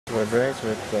More drinks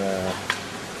with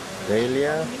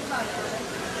Dahlia.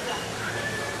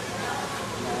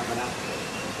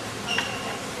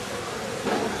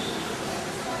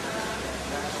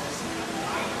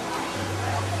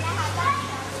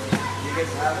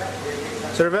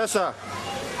 Cerveza.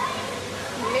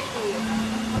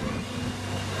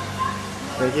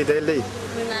 Mickey Daily.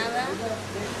 Nada.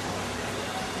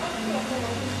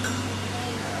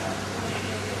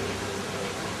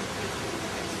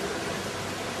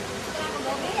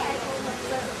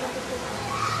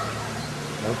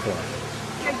 Okay.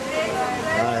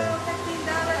 Bye.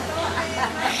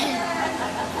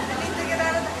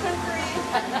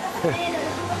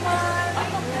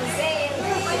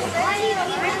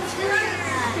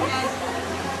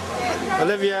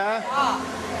 Olivia.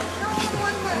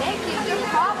 Nick, you no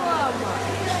problem.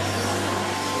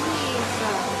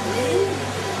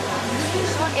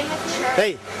 Immature.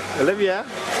 Hey, Olivia.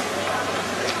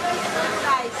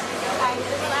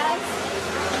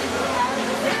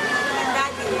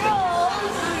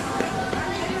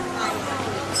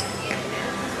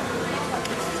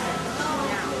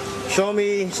 Show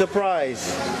me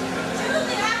surprise.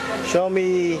 Show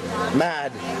me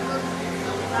mad.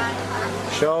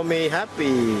 Show me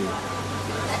happy.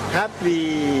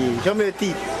 Happy. Show me the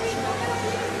teeth.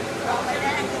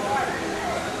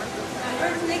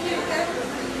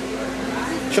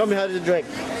 Show me how to drink.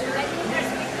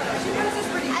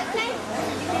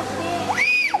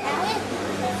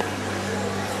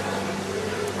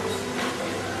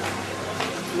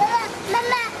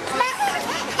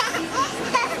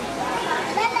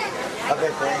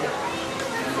 Okay, thank you.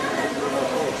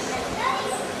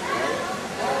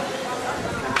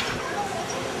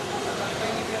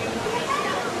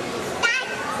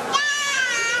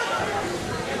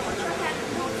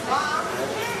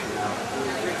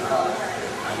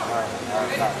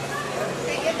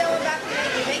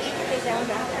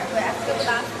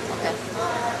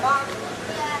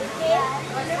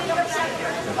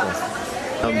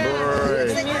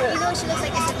 You know she looks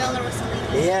like Isabella or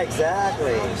something. Yeah,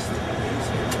 exactly.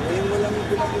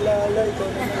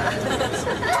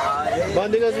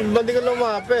 Bandi ka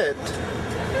lumapit.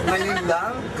 Maling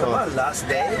lang? Come on, last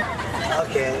day?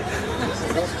 Okay.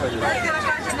 You're gonna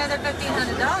charge another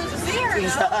 $1,500 to see her,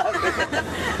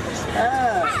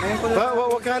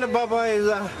 What kind of baba is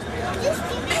that?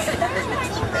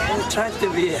 I'm trying to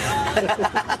be.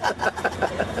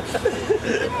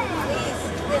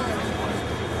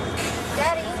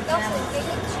 Daddy,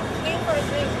 waiting for a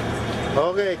drink.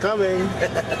 Okay, coming.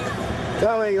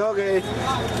 Coming, okay.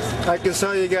 I can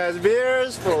sell you guys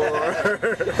beers for...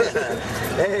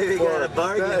 Hey, we got a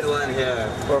bargain one here.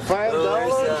 For $5?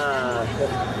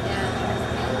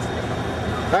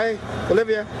 Hi,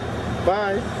 Olivia.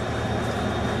 Bye.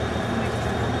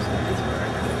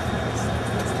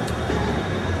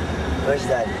 Where's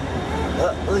that?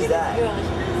 Who's that?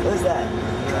 Who's that?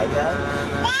 My guy?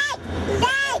 Is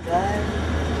that guy?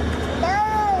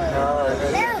 Oh,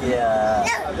 yeah.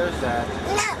 Oh, there's that.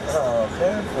 Oh,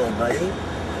 careful, buddy.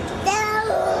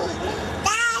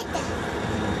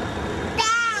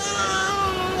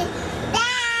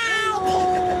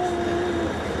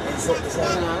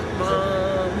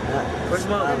 Mom. Where's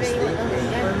Mom?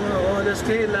 Oh, there's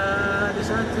Kayla. There's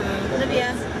Auntie. Olivia.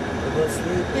 Go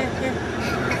sleep. Here.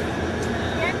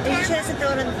 You should have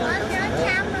throw it on the phone.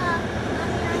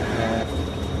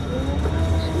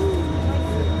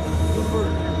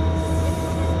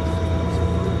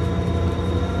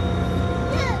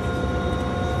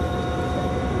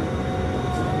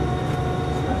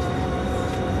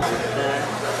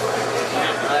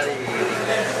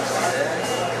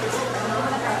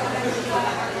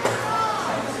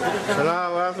 So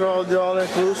now, after all the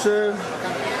all-inclusive,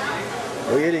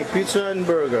 we're eating pizza and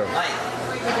burger.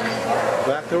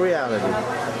 Back to reality.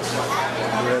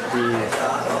 We're at the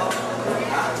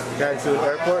Cancun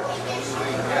airport.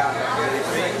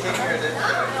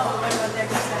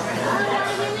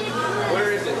 Where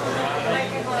is it?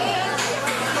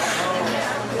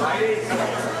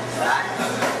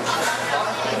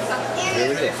 Here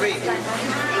we go.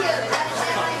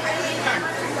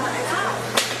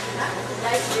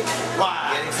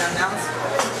 Wow. Getting some else?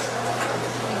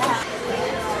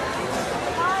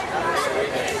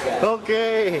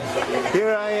 Okay,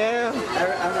 here I am.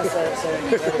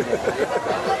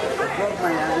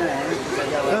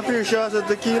 A few shots of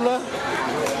tequila.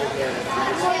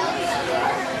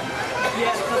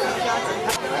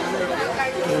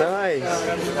 Nice.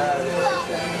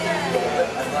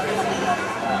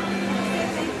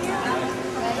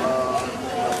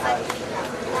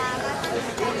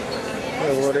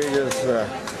 Everybody just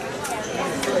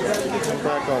come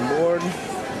back on board.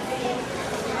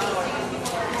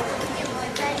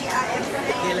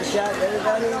 shot,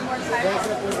 everybody.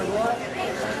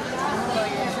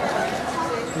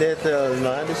 Little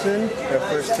Madison, her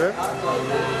first trip.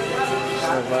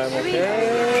 Survival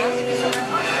okay.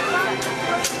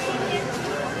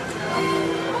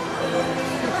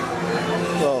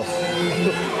 Oh.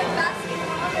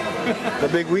 The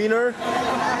big wiener.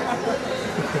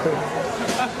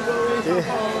 Yeah.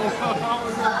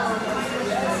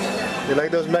 You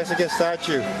like those Mexican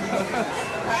statues?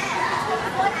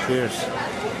 Cheers.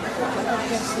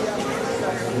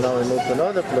 Now we move to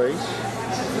another place.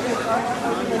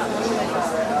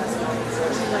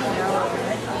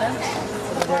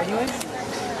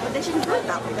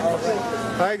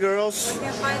 Hi girls.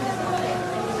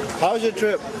 How's your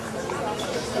trip?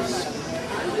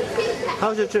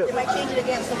 How's your trip?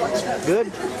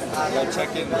 Good? I'll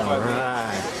check in.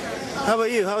 Alright. How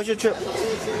about you? How's your trip?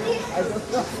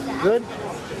 Good?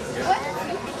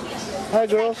 Hi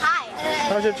girls. Hi.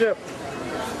 How's your trip?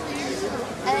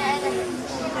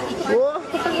 What?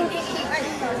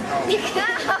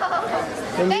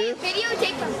 And Hey, you?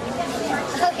 videotape them.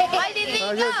 Okay. Why did they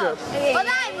How's go? your trip? Hold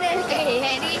on. Okay,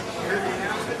 ready?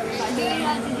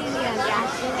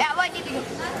 Yeah, what did you do?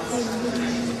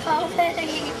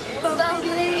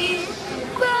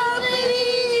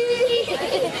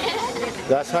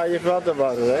 That's how you felt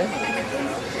about it, eh?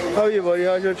 How are you, buddy?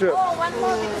 How's your trip? Oh, one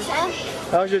more.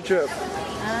 How's your trip?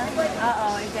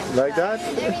 Uh-oh. Like that?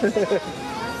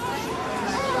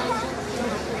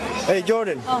 Hey,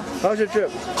 Jordan. How's your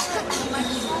trip?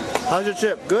 How's your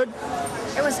trip? Good?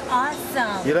 It was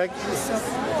awesome. You like? So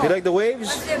cool. You like the waves?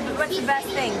 What's the best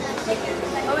thing?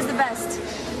 What was the best?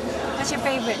 What's your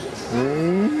favorite?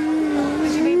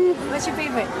 What's your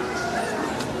favorite?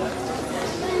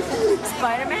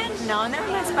 Spider-Man? No,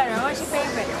 not Spider-Man. What's your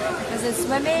favorite? Was it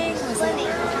swimming? Was it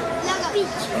the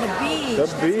beach? The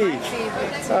That's beach. my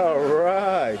favorite. All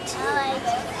right.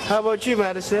 How about you,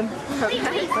 Madison?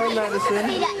 Hi,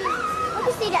 Madison.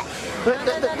 See that?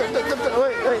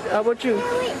 Wait. How about you?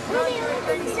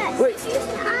 Wait.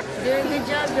 Doing a good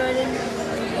job, Jordan.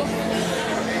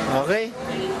 Okay.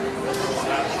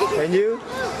 And you,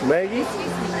 Maggie?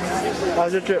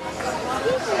 How's your trip?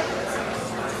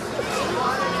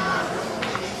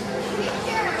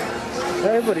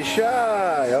 Everybody's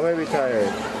shy. I may be tired.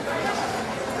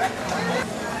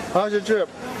 How's your trip?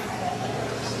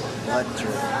 What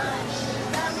trip?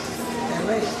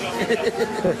 Wait. I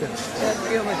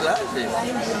feel my glasses.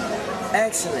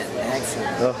 Excellent.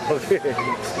 Oh, okay.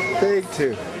 Take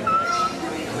two.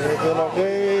 You doing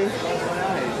okay?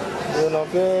 Doing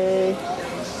okay?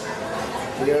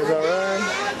 You guys alright?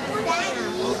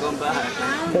 Welcome back.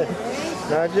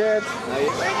 Not yet?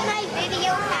 Where's my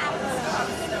video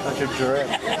camera? How's your trip?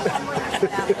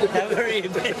 Never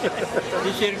even.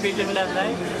 You shared pictures last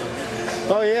night?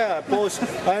 Oh yeah, I post.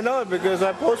 I know it because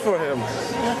I post for him.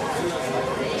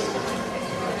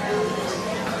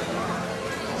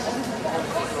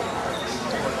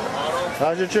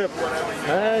 How's your trip?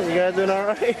 Huh? You guys doing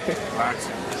alright?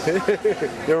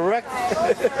 You're wrecked?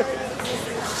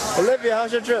 Olivia,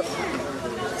 how's your trip?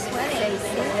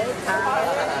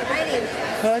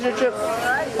 How's your trip?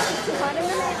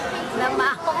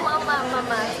 Mama.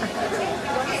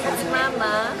 It's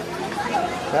Mama.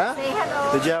 Huh? Say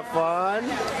hello. Did you have fun?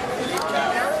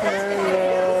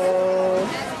 Hello.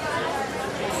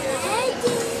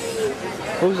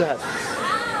 Who's that?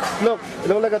 Look, it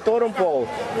looks like a totem pole.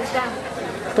 Who's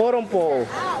that? Totem pole.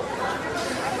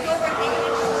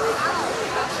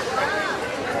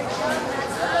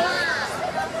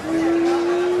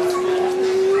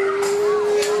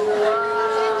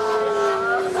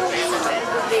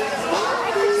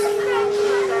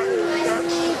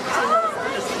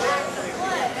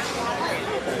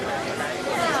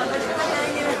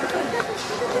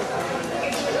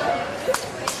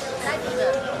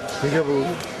 Peekaboo.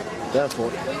 That's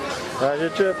what. How's your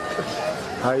trip?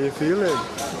 How you feeling?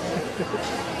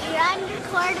 Run,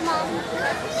 record, Mom.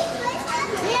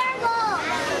 Miracle!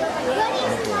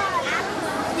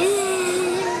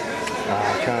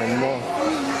 Come on.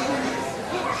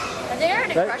 They're in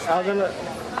a Hey, crush.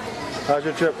 how's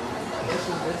your trip?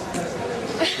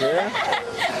 Yeah?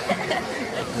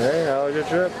 Hey, how's your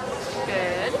trip?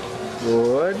 Good.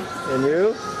 Good. And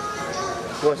you?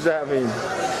 What's that mean?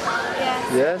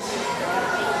 Yes. Yes?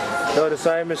 No, the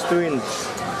Siamese twins.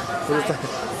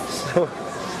 So,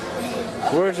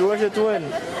 where's your twin?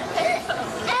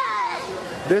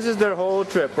 This is their whole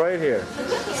trip right here.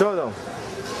 Show them.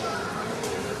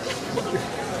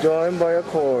 Joined by a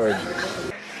cord.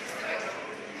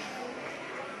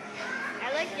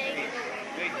 I like David.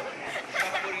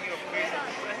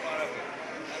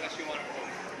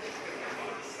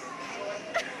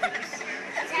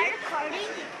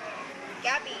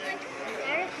 yummy. Is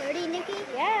that a 30, Nikki?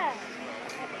 Yeah.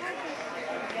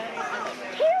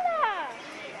 Kayla!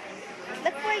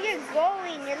 Look where you're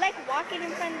going. You're like walking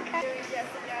in front of the car.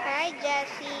 Hi,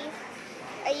 Jessie.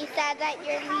 Are you sad that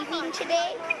you're leaving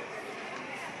today?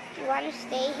 Do you want to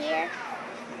stay here?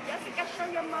 Jessica,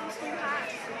 show your mom's new hat.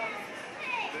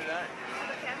 Do that.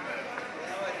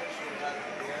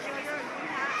 Show your new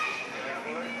hat.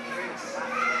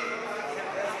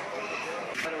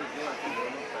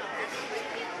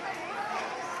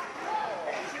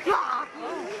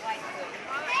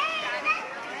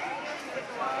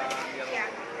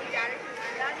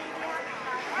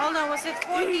 Hold on, was it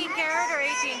 14 karat or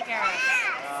 18 karat?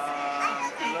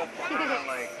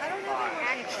 Like I don't know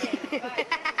actually.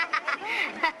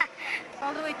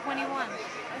 All the way 21.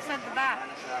 It's at the back.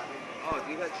 Oh,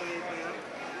 do you got 28, 29?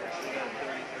 You got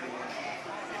 30, 31.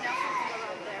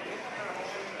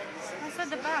 That's at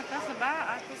the back. That's the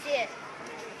back. You see it?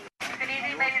 Good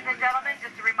evening, ladies and gentlemen.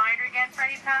 Just a reminder again for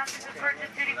any passengers purchase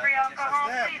duty-free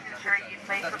alcohol, please ensure you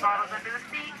place the bottles under the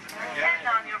seat and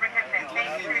on the overhead bin.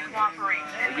 Thank you for your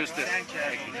cooperation. Just this.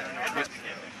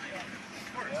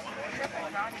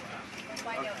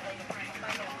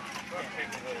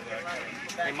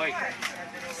 Hey, Mike.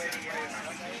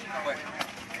 What?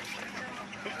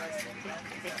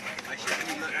 I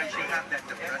should have that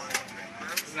depressing.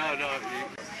 No.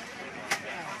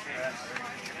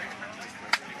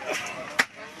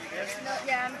 No,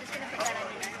 yeah, I'm just gonna put that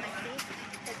underneath my seat.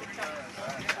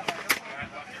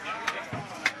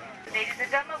 Ladies and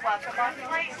gentlemen, welcome on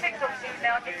flight 602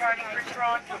 now departing for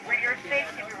Toronto. For your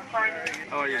safety, we require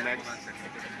that Oh, you're next.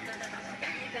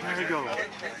 There we go.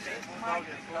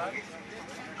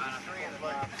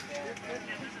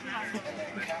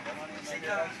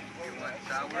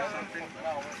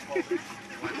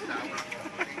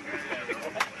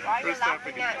 Why are you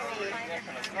laughing at me?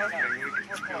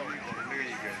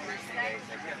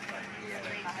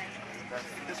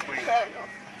 This way.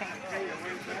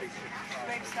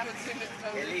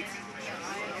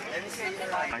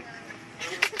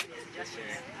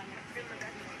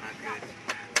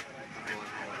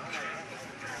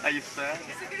 Are you sad?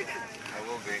 I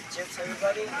will be. Chips,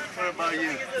 everybody? What about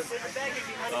you?